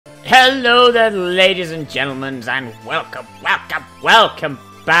Hello there, ladies and gentlemen, and welcome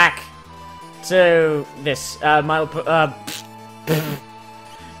back to this,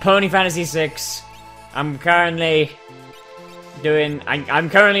 Pony Fantasy 6. I'm currently I'm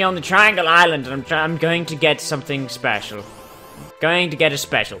currently on the Triangle Island, and I'm going to get something special. Going to get a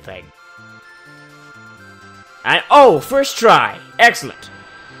special thing. And, oh, first try. Excellent.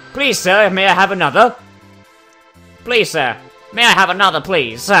 Please, sir, may I have another? Please, sir. May I have another,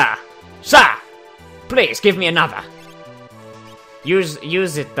 please, sir? Sir! Please, give me another. Use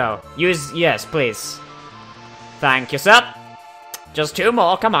it, though. Yes, please. Thank you, sir. Just two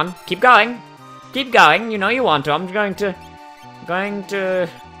more, come on. Keep going. Keep going, you know you want to. I'm going to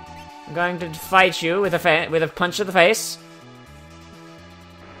fight you with a punch to the face.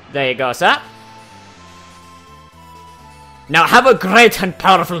 There you go, sir. Now have a great and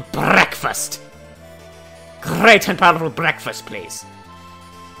powerful breakfast. Great and powerful breakfast, please.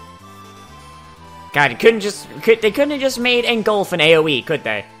 God, they couldn't have just made engulf an AoE, could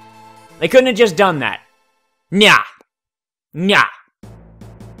they? They couldn't have just done that. Nya. Nya.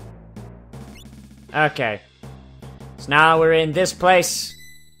 Okay. So now we're in this place.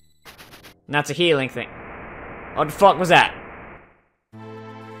 And that's a healing thing. What the fuck was that?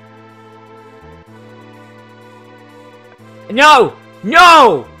 No!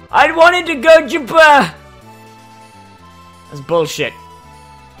 No! I wanted to go Japan! That's bullshit.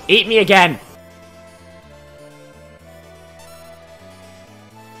 Eat me again.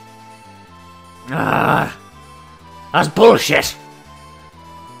 That's bullshit.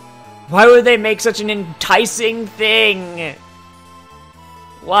 Why would they make such an enticing thing?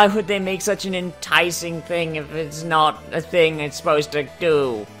 Why would they make such an enticing thing if it's not a thing it's supposed to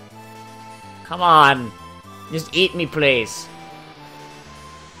do? Come on. Just eat me, please.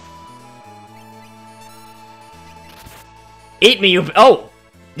 Eat me, you... Oh!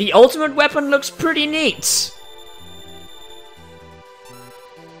 The ultimate weapon looks pretty neat.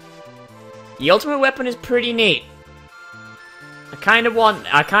 The ultimate weapon is pretty neat. I kind of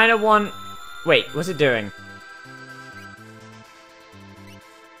want... Wait, what's it doing?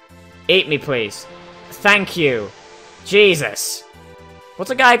 Eat me, please. Thank you. Jesus.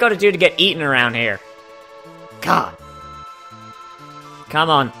 What's a guy got to do to get eaten around here? God. Come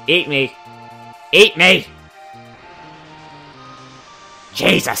on, eat me. Eat me!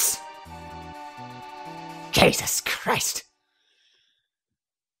 Jesus! Jesus Christ.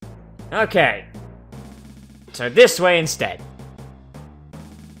 Okay. So this way instead.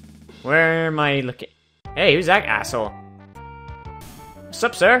 Where am I looking? Hey, who's that asshole? What's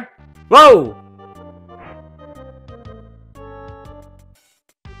up, sir? Whoa!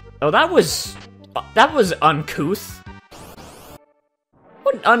 Oh, that was uncouth.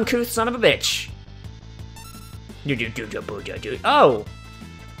 What an uncouth son of a bitch. Oh!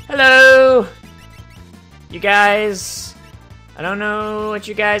 Hello! You guys... I don't know what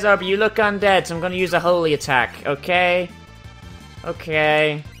you guys are, but you look undead, so I'm gonna use a holy attack, okay?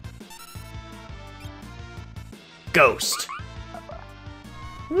 Okay. Ghost.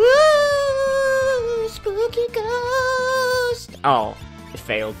 Woo! Spooky ghost! Oh, it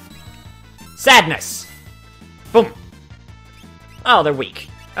failed. Sadness! Boom! Oh, they're weak.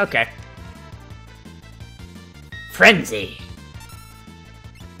 Okay. Frenzy!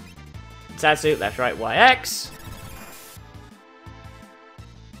 Satsu, left, right, Y, X.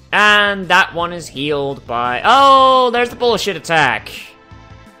 And that one is healed by... Oh, there's the bullshit attack!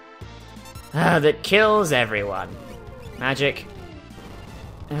 That kills everyone. Magic.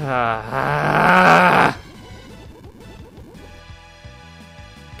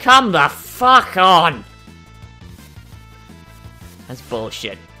 Come the fuck on! That's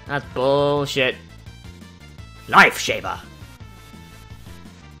bullshit. That's bullshit. Life Shaver.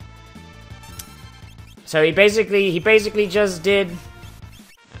 So he basically just did...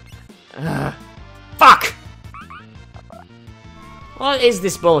 fuck! What is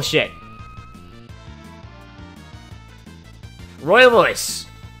this bullshit? Royal Voice.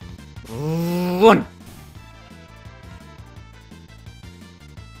 One.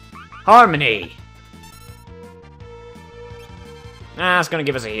 Harmony. That's gonna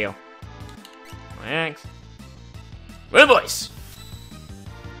give us a heal. X. Royal Voice.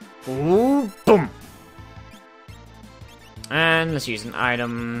 Ooh, boom. And let's use an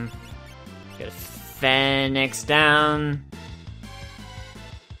item. Get a Phoenix down.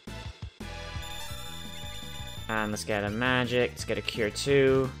 And let's get a magic. Let's get a cure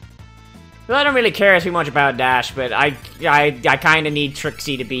 2. Well, I don't really care too much about Dash, but I kind of need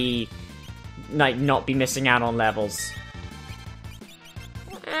Trixie to be, like, not be missing out on levels.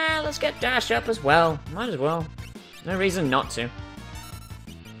 Let's get Dash up as well. Might as well. No reason not to.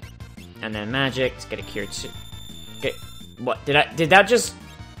 And then magic. Let's get a cure too. Okay. What did that just?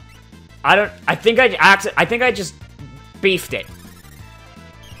 I think I just beefed it.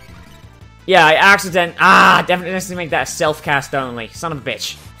 Yeah, I definitely necessarily make that self-cast only. Son of a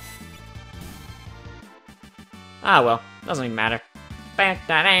bitch. Ah, well. Doesn't even matter.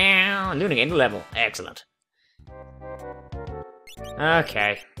 Looting into level. Excellent.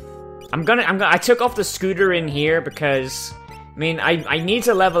 Okay. I took off the scooter in here because, I mean, I need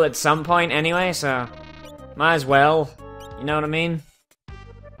to level at some point anyway, so might as well. You know what I mean?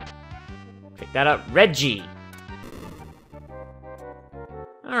 Pick that up. Reggie.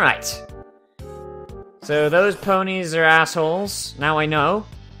 Alright. So those ponies are assholes. Now I know.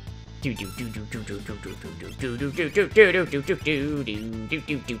 Okay,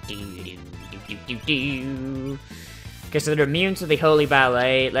 so they're immune to the Holy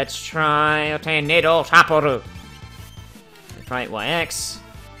Ballet. Let's try Otenado Taporu. Right, YX.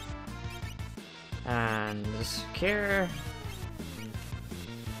 And secure.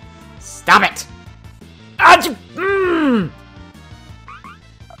 Stop it!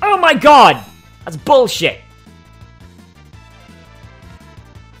 Oh my god! That's bullshit!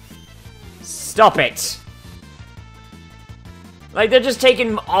 Stop it! Like, they're just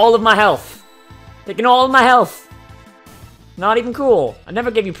taking all of my health. Taking all of my health. Not even cool. I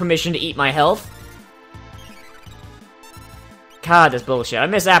never gave you permission to eat my health. God, that's bullshit. I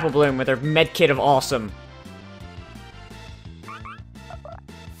miss Apple Bloom with her medkit of awesome.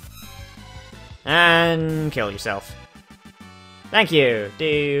 And kill yourself. Thank you.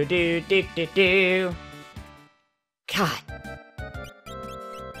 Do. God.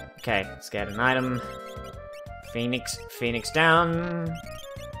 Okay, let's get an item. Phoenix down.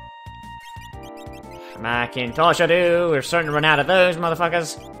 Macintosh we're starting to run out of those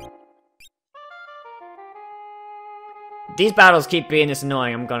motherfuckers. These battles keep being this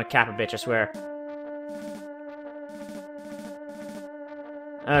annoying. I'm gonna cap a bitch, I swear.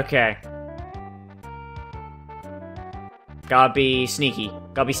 Okay. Gotta be sneaky.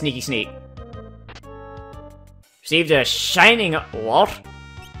 Gotta be sneaky. Received a shining... What?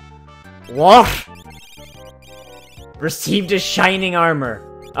 What? Received a shining armor.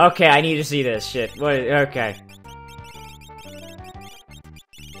 Okay, I need to see this shit. What? Okay.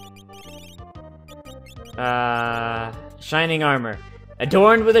 Shining armor.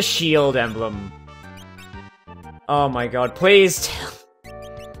 Adorned with a shield emblem. Oh my god, please tell...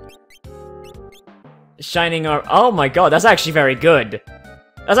 Shining armor. Oh my god, that's actually very good.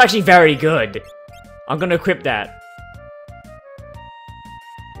 That's actually very good. I'm gonna equip that.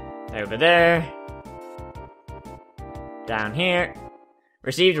 Over there. Down here.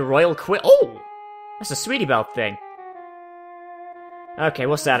 Received a royal quill. Oh! That's a sweetie belt thing. Okay,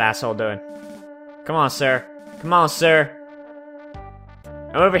 what's that asshole doing? Come on, sir. Come on, sir.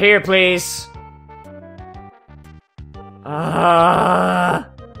 Over here, please.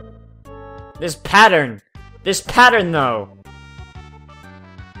 This pattern. This pattern, though.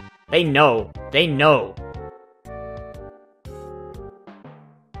 They know. They know.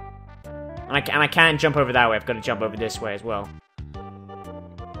 And I can't jump over that way. I've got to jump over this way as well.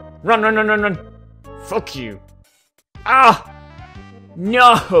 Run. Fuck you. Ah!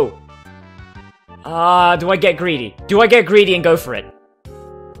 No! Do I get greedy? Do I get greedy and go for it?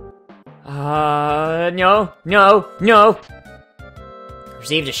 No.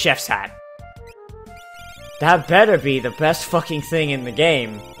 Received a chef's hat. That better be the best fucking thing in the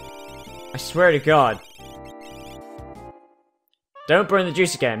game. I swear to God. Don't burn the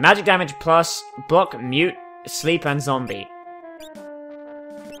juice again. Magic damage plus, block, mute, sleep, and zombie.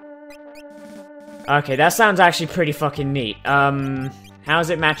 Okay, that sounds actually pretty fucking neat. How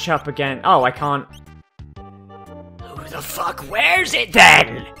does it match up again? Oh, I can't... Who the fuck wears it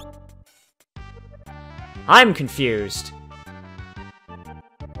then? I'm confused.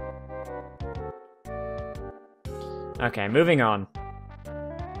 Okay, moving on.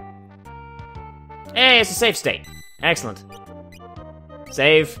 Hey, it's a safe state. Excellent.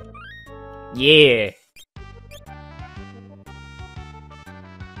 Save. Yeah.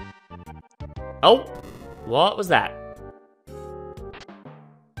 Oh! What was that?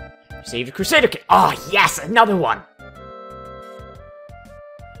 Received a Crusader kit. Oh, yes! Another one!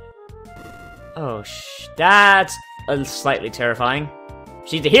 Oh, that's slightly terrifying.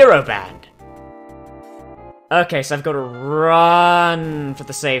 Received a hero band. Okay, so I've got to run for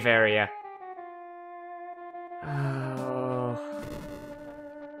the safe area. Oh.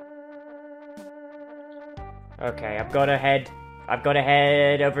 Okay, I've got to head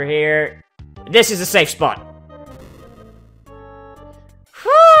over here. This is a safe spot.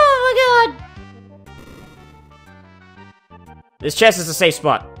 Oh my god! This chest is a safe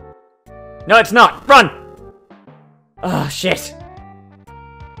spot. No, it's not! Run! Oh, shit.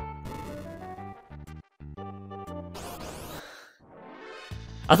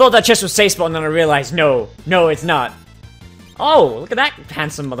 I thought that chest was safe spot, and then I realized, no, it's not. Oh, look at that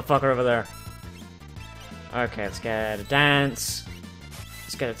handsome motherfucker over there. Okay, let's get a dance.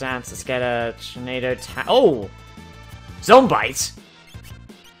 Let's get a dance. Let's get a tornado. Oh, zone bites.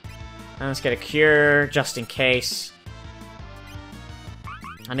 And let's get a cure just in case,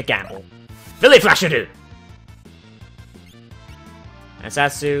 and a gamble. Billy Flasher-do. And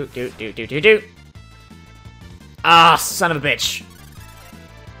Satsu. Do. Ah, son of a bitch.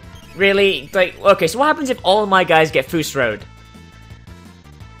 Really? Like, okay, so what happens if all my guys get Fusroed?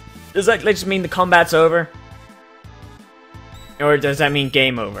 Does that just mean the combat's over? Or does that mean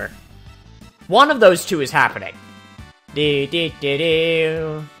game over? One of those two is happening. Dash,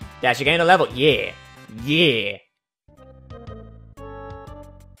 you gain a level. Yeah. Yeah.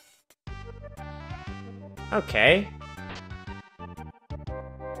 Okay.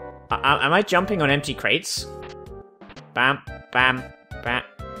 Am I jumping on empty crates? Bam, bam, bam.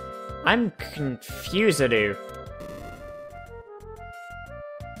 I'm confused, Adu.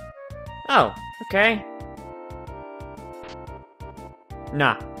 Oh, okay.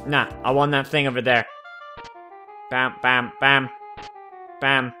 Nah, I want that thing over there. Bam, bam, bam.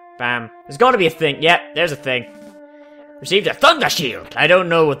 Bam, bam. There's gotta be a thing. Yep, there's a thing. Received a Thunder Shield. I don't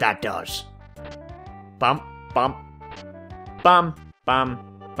know what that does. Bump, bump. Bum,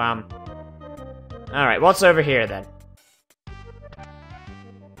 bum, bum. Alright, what's over here then?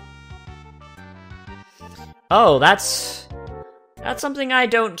 Oh, that's something I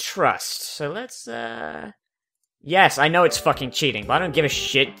don't trust. So let's, yes, I know it's fucking cheating, but I don't give a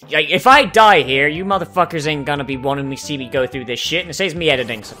shit. Like, if I die here, you motherfuckers ain't gonna be wanting me to see me go through this shit, and it saves me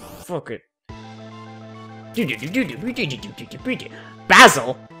editing, so fuck it.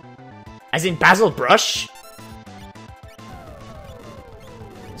 Basil? As in Basil Brush?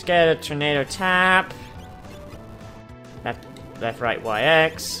 Let's get a tornado tap. Left, right, Y,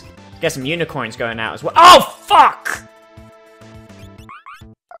 X. Get some unicorns going out as well. Oh, fuck!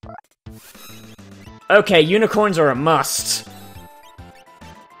 Okay, unicorns are a must.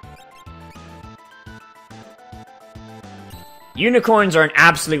 Unicorns are an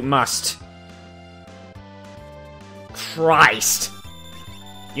absolute must. Christ.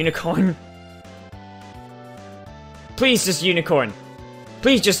 Unicorn. Please just unicorn.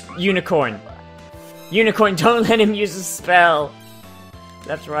 Please just unicorn. Unicorn, don't let him use a spell.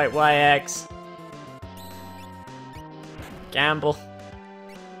 Left, right, Y, X. Gamble.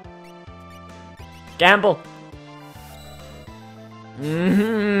 Gamble.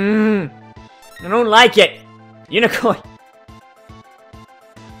 I don't like it. Unicorn.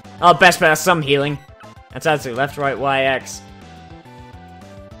 Oh, best bet has some healing. That's actually left, right, Y, X.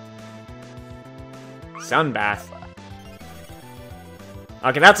 Sunbath.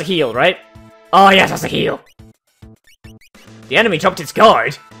 Okay, that's a heal, right? Oh, yes, that's a heal. The enemy dropped its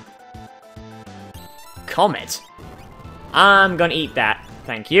guard. Comet. I'm gonna eat that.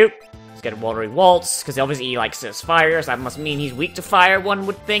 Thank you. Let's get a Watery Waltz, because obviously he likes his fire, so that must mean he's weak to fire, one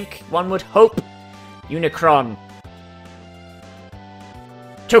would think. One would hope. Unicron.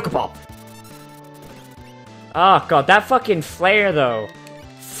 Chocopop. Oh god, that fucking flare though.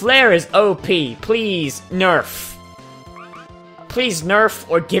 Flare is OP. Please, nerf. Please nerf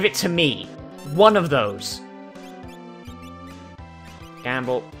or give it to me. One of those.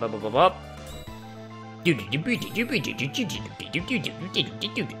 Gamble. Fireball.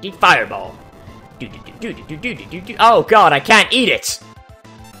 Oh god, I can't eat it.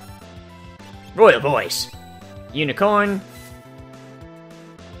 Royal Voice. Unicorn.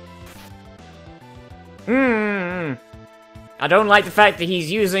 I don't like the fact that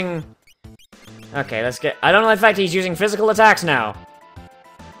he's using... Okay, let's get... I don't like the fact that he's using physical attacks now.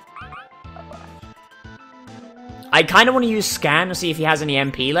 I kind of want to use Scan to see if he has any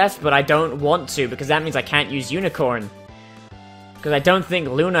MP left, but I don't want to, because that means I can't use Unicorn. Because I don't think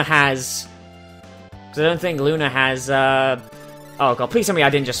Luna has... Oh god, please tell me I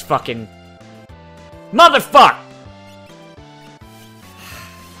didn't just fucking... Motherfuck!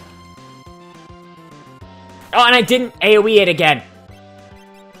 Oh, and I didn't AoE it again.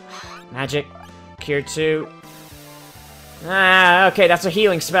 Magic. Cure 2. Ah, okay, that's a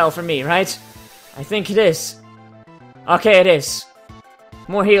healing spell for me, right? I think it is. Okay, it is.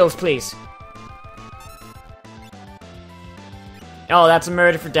 More heals, please. Oh, that's a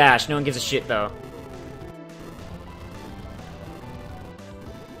murder for Dash. No one gives a shit, though.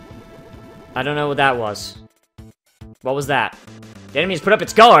 I don't know what that was. What was that? The enemy has put up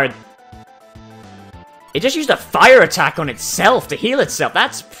its guard. It just used a fire attack on itself to heal itself.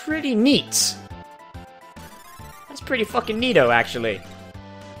 That's pretty neat. That's pretty fucking neato, actually.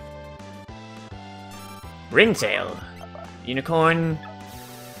 Ringtail. Unicorn.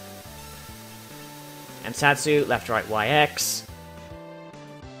 And Satsu, left, right, Y, X.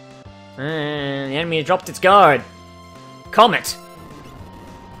 And the enemy dropped its guard. Comet.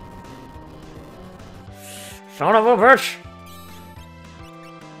 Son of a bitch.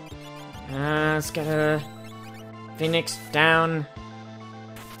 Let's get a Phoenix down.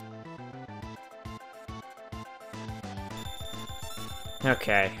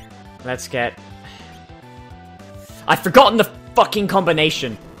 Okay, let's get... I've forgotten the fucking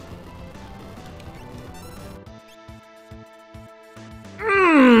combination.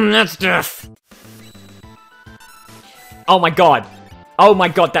 That's death. Oh my god. Oh my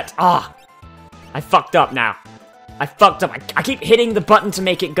god, that's... I fucked up now. I fucked up. I keep hitting the button to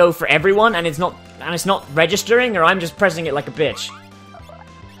make it go for everyone, and it's not registering, or I'm just pressing it like a bitch.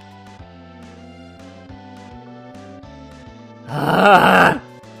 I'm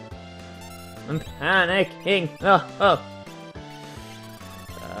panicking.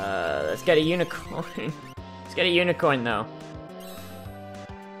 Let's get a unicorn. Let's get a unicorn, though.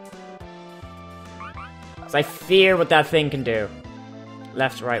 Because I fear what that thing can do.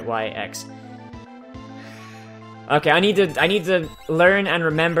 Left, right, Y, X. Okay, I need to learn and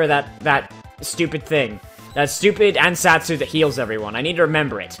remember that stupid thing. That stupid Ansatsu that heals everyone. I need to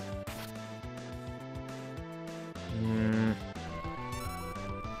remember it.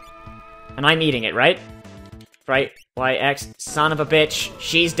 And I'm eating it, right? Right, Y, X. Son of a bitch.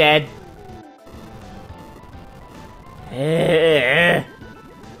 She's dead.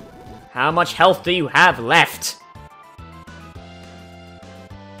 How much health do you have left?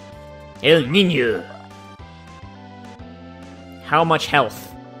 El Niño. How much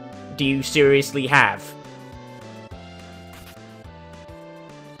health do you seriously have?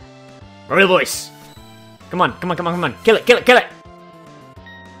 Royal voice. Come on, come on, come on, come on. Kill it, kill it, kill it!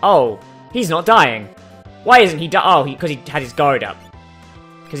 Oh, he's not dying. Why isn't he Oh, because he had his guard up.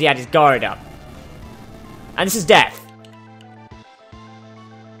 Because he had his guard up. And this is death.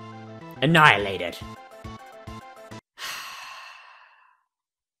 Annihilated.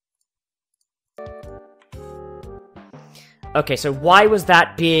 Okay, so why was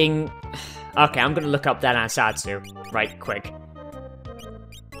that being... Okay, I'm gonna look up that Ansatsu. Right, quick.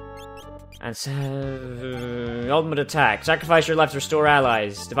 And so... ultimate attack. Sacrifice your life to restore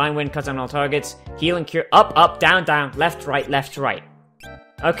allies. Divine wind cuts on all targets. Heal and cure... Up, up, down, down. Left, right, left, right.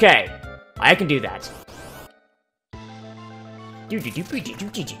 Okay. I can do that.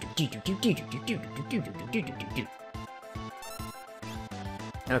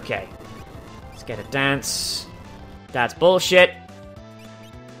 Okay. Let's get a dance. That's bullshit.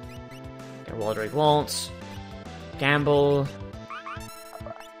 Get Waldrick Waltz. Gamble.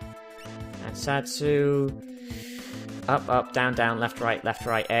 And Satsu. Up, up, down, down, left, right,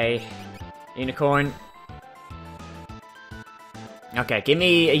 A. Unicorn. Okay, give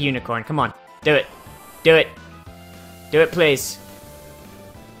me a unicorn. Come on. Do it. Do it. Do it, please.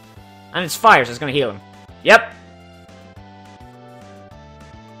 And it's fire, so it's gonna heal him. Yep.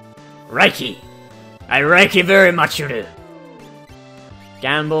 Reiki. I Reiki very much, you do.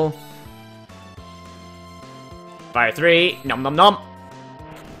 Gamble. Fire 3. Nom nom nom.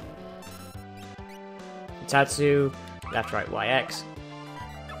 Tatsu. Left, right, Y, X.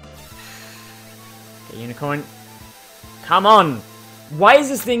 Okay, unicorn. Come on! Why is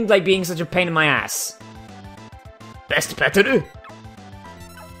this thing, like, being such a pain in my ass? Best Peteru!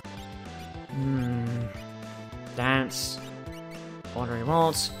 Dance. Ordering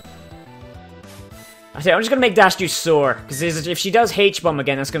waltz. I say I'm just gonna make Dash Juice sore, because if she does H-Bomb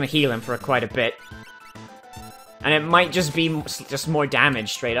again, that's gonna heal him for quite a bit. And it might just be just more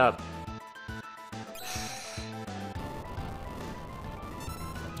damage, straight up.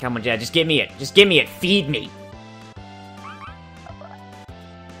 Come on, Jed, just give me it. Just give me it. Feed me.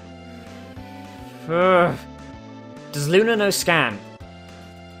 Does Luna know Scan?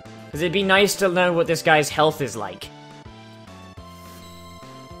 Because it'd be nice to know what this guy's health is like.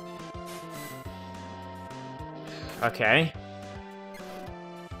 Okay.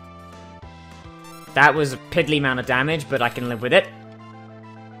 That was a piddly amount of damage, but I can live with it.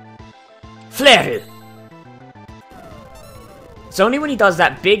 Flare! It's only when he does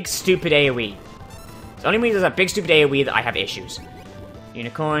that big, stupid AoE. It's only when he does that big, stupid AoE that I have issues.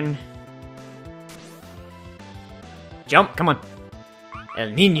 Unicorn. Jump, come on. El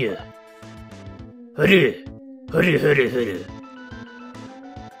Niño. Huru. Huru, huru, huru.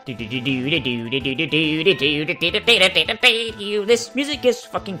 This music is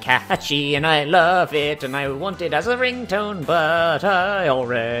fucking catchy and I love it and I want it as a ringtone, but I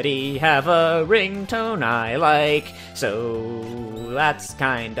already have a ringtone I like, so that's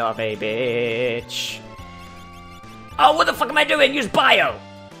kind of a bitch. Oh, what the fuck am I doing? Use bio!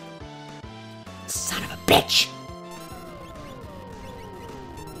 Son of a bitch!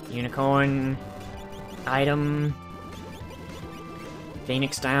 Unicorn. Item.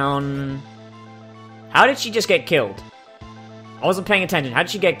 Phoenix down. How did she just get killed? I wasn't paying attention. How did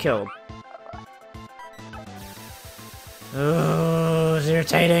she get killed? Oh, it's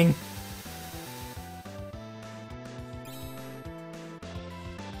irritating.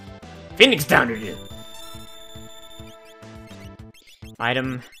 Phoenix down to you.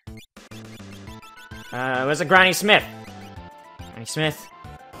 Item. Where's a Granny Smith? Granny Smith.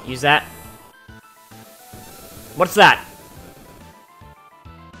 Use that. What's that?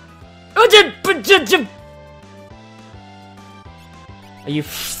 Are you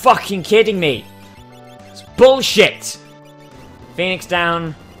fucking kidding me? It's bullshit! Phoenix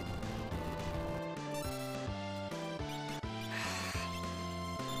down.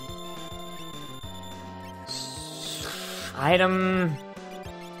 Item.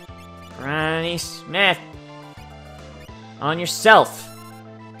 Granny Smith. On yourself.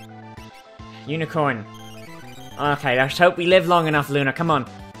 Unicorn. Okay, let's hope we live long enough, Luna. Come on.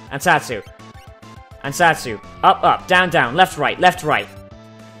 Ansatsu. Ansatsu. Up, up. Down, down. Left, right. Left, right.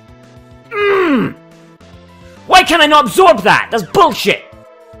 Why can I not absorb that? That's bullshit!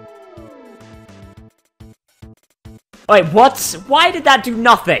 Wait, what? Why did that do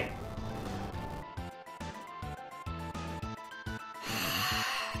nothing?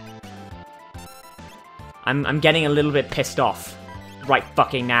 I'm getting a little bit pissed off. Right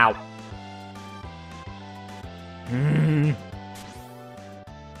fucking now. The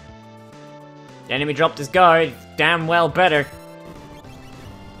enemy dropped his guard. Damn well better.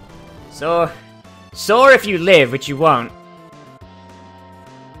 So, soar if you live, which you won't.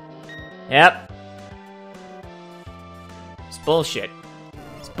 Yep. It's bullshit.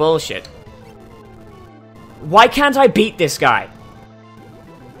 It's bullshit. Why can't I beat this guy?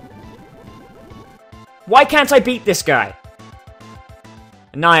 Why can't I beat this guy?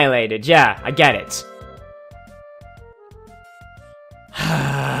 Annihilated, yeah, I get it.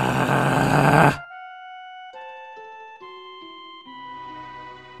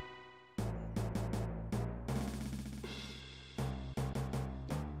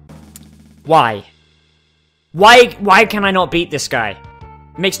 Why? Why can I not beat this guy?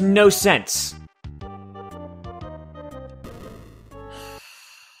 It makes no sense.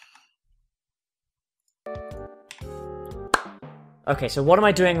 Okay, so what am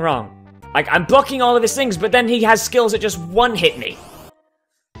I doing wrong? Like, I'm blocking all of his things, but then he has skills that just one-hit me.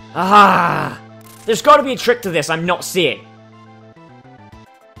 Ah! There's gotta be a trick to this I'm not seeing.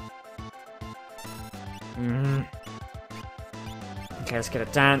 Okay, let's get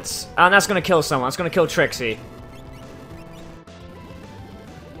a dance. Oh, and that's gonna kill someone. That's gonna kill Trixie.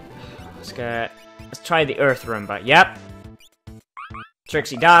 Let's try the Earth Roomba. Yep.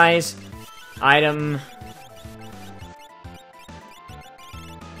 Trixie dies. Item.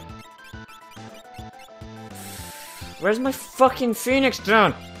 Where's my fucking Phoenix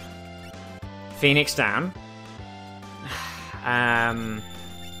down? Phoenix down.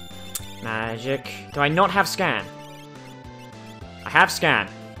 Magic. Do I not have scan? I have scan.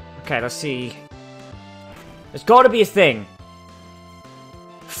 Okay, let's see. There's gotta be a thing.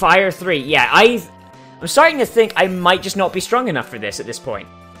 Fire 3. Yeah, I'm starting to think I might just not be strong enough for this at this point.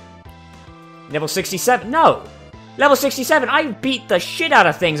 Level 67? No! Level 67! I beat the shit out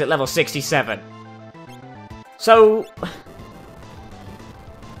of things at level 67. So...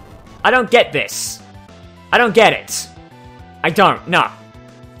 I don't get this. I don't get it. I don't. No.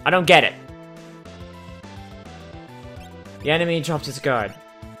 I don't get it. The enemy dropped its guard.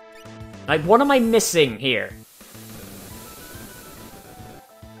 Like, what am I missing here?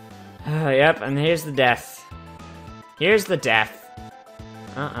 Yep, and here's the death. Here's the death.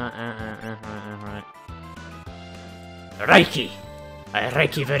 Right. Reiki! I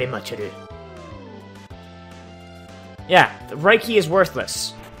Reiki very much, Ru. Yeah, the Reiki is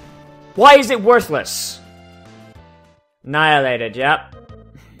worthless. Why is it worthless? Annihilated, yep.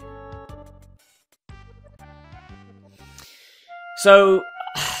 So,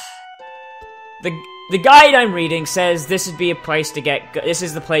 the guide I'm reading says this would be a place to get. This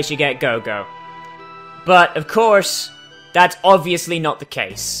is the place you get Go-Go, but of course, that's obviously not the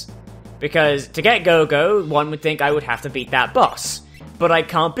case, because to get Go-Go, one would think I would have to beat that boss, but I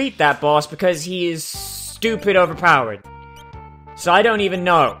can't beat that boss because he is stupid overpowered. So I don't even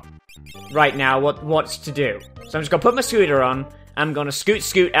know right now what's to do. So I'm just gonna put my scooter on. I'm gonna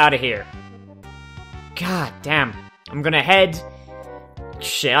scoot out of here. God damn. I'm gonna head...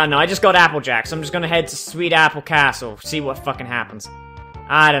 Shit, I don't know, I just got Applejack, so I'm just gonna head to Sweet Apple Castle, see what fucking happens.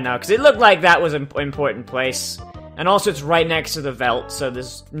 I don't know, because it looked like that was an important place. And also it's right next to the Veldt, so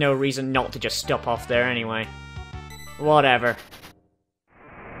there's no reason not to just stop off there anyway. Whatever.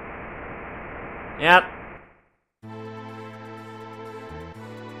 Yep.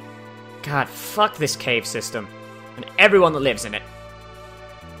 God, fuck this cave system. And everyone that lives in it.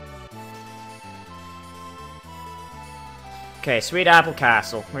 Okay, Sweet Apple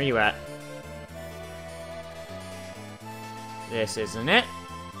Castle. Where are you at? This isn't it.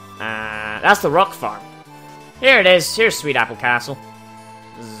 That's the rock farm. Here it is. Here's Sweet Apple Castle.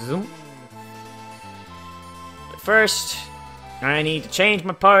 Zoom. But first, I need to change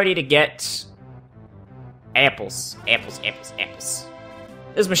my party to get... apples. Apples.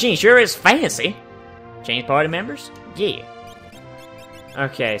 This machine sure is fancy. Change party members? Yeah.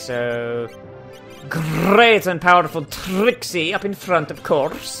 Okay, so... Great and powerful Trixie up in front, of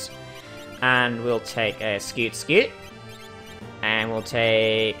course. And we'll take a Scoot. And we'll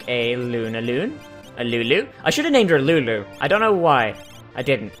take a Lunaloon. A Lulu. I should have named her Lulu. I don't know why. I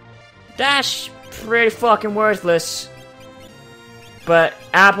didn't. Dash, pretty fucking worthless. But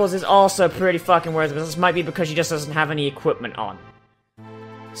Apples is also pretty fucking worthless. This might be because she just doesn't have any equipment on.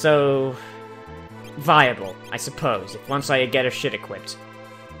 So... viable, I suppose, if once I get her shit equipped.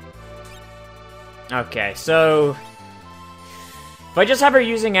 Okay, so... if I just have her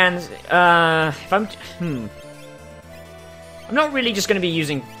using if I'm... I'm not really just gonna be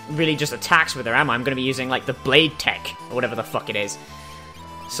using just attacks with her, am I? I'm gonna be using, like, the blade tech, or whatever the fuck it is.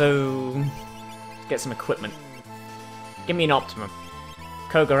 So... let's get some equipment. Give me an optimum.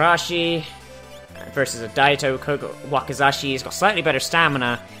 Kogarashi versus a Daito. Wakazashi's got slightly better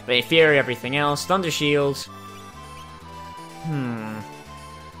stamina, but inferior everything else. Thunder Shield.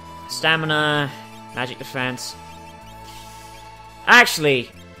 Stamina... magic defense. Actually.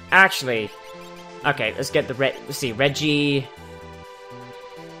 Okay, let's get the let's see, Reggie.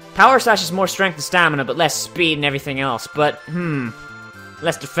 Power Slash is more strength and stamina, but less speed and everything else. But,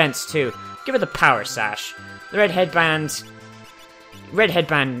 less defense too. Give her the Power Sash. The Red Headband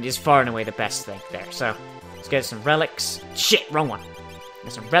is far and away the best thing there. So, let's get some relics. Shit, wrong one.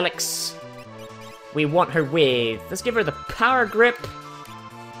 Get some relics. We want her with... let's give her the Power Grip.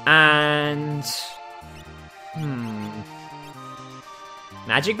 And...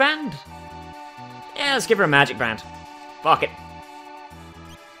 Magic Band? Yeah, let's give her a Magic Band. Fuck it.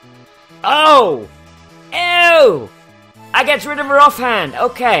 Oh! Ew! I gets rid of her offhand.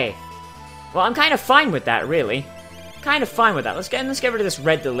 Okay. Well, I'm kind of fine with that, really. Kind of fine with that. Let's get rid of this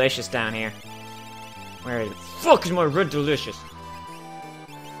Red Delicious down here. Where the fuck is my Red Delicious?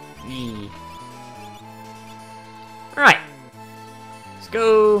 Yee. Alright. Let's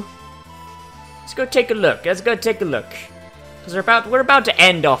go take a look. Because we're about to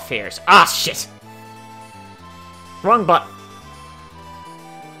end off here. So, shit! Wrong button.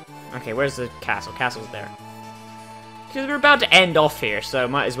 Okay, where's the castle? Castle's there. Because we're about to end off here, so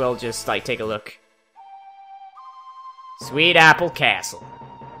might as well just, like, take a look. Sweet Apple Castle.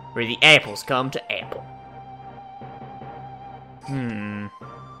 Where the apples come to apple.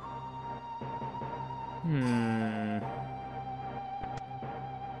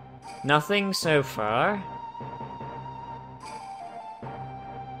 Nothing so far.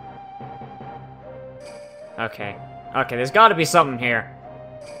 Okay, there's gotta be something here.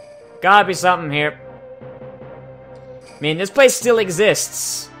 I mean, this place still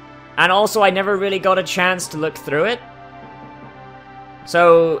exists. And also, I never really got a chance to look through it.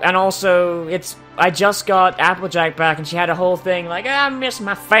 So, and also, I just got Applejack back and she had a whole thing like, I miss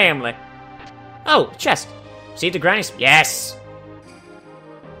my family. Oh, chest. See the granny's? Yes!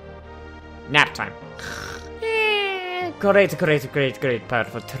 Nap time. Great,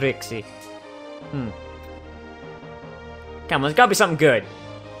 powerful Trixie. Come on, there's gotta be something good.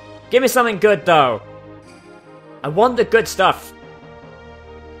 Give me something good, though. I want the good stuff.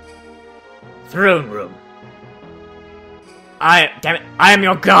 Throne room. Damn it, I am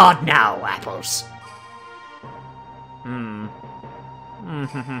your god now, Apples.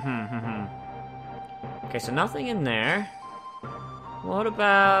 Okay, so nothing in there. What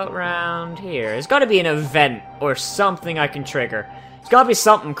about around here? There's gotta be an event or something I can trigger. There's gotta be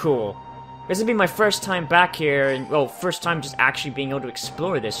something cool. This would be my first time back here, and, well, first time just actually being able to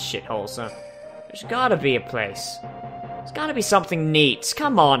explore this shithole, so... there's gotta be a place. There's gotta be something neat.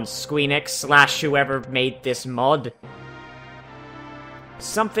 Come on, Squeenix / whoever made this mod.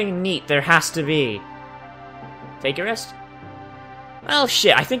 Something neat there has to be. Take a rest? Well,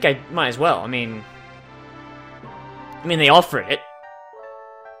 shit, I think I might as well. I mean, they offered it.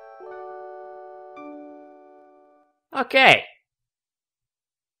 Okay.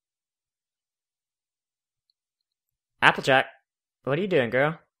 Applejack, what are you doing,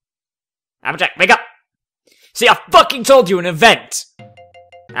 girl? Applejack, wake up! See, I fucking told you an event!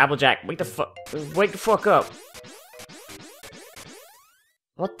 Applejack, wake the fuck up.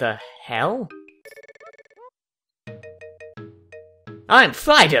 What the hell? I'm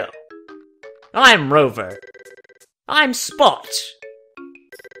Fido. I'm Rover. I'm Spot.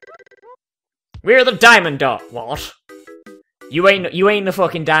 We're the Diamond Dog. What? You ain't the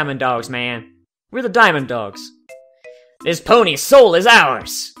fucking Diamond Dogs, man. We're the Diamond Dogs. This pony soul is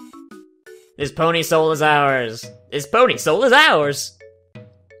ours. This pony soul is ours. This pony soul is ours.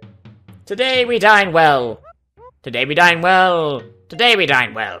 Today we dine well. Today we dine well. Today we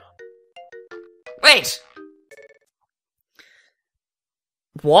dine well. Wait!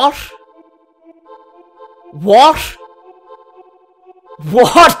 What? What?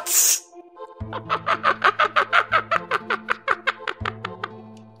 What?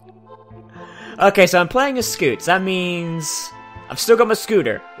 Okay, so I'm playing a Scoots. That means I've still got my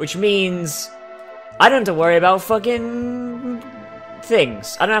scooter, which means I don't have to worry about fucking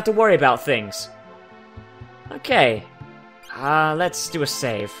things. I don't have to worry about things. Okay. Let's do a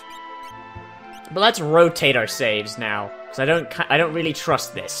save. But let's rotate our saves now, because I don't really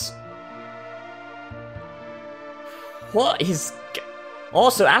trust this. What is...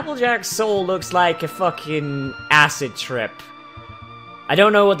 Also, Applejack's soul looks like a fucking acid trip. I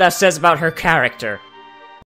don't know what that says about her character.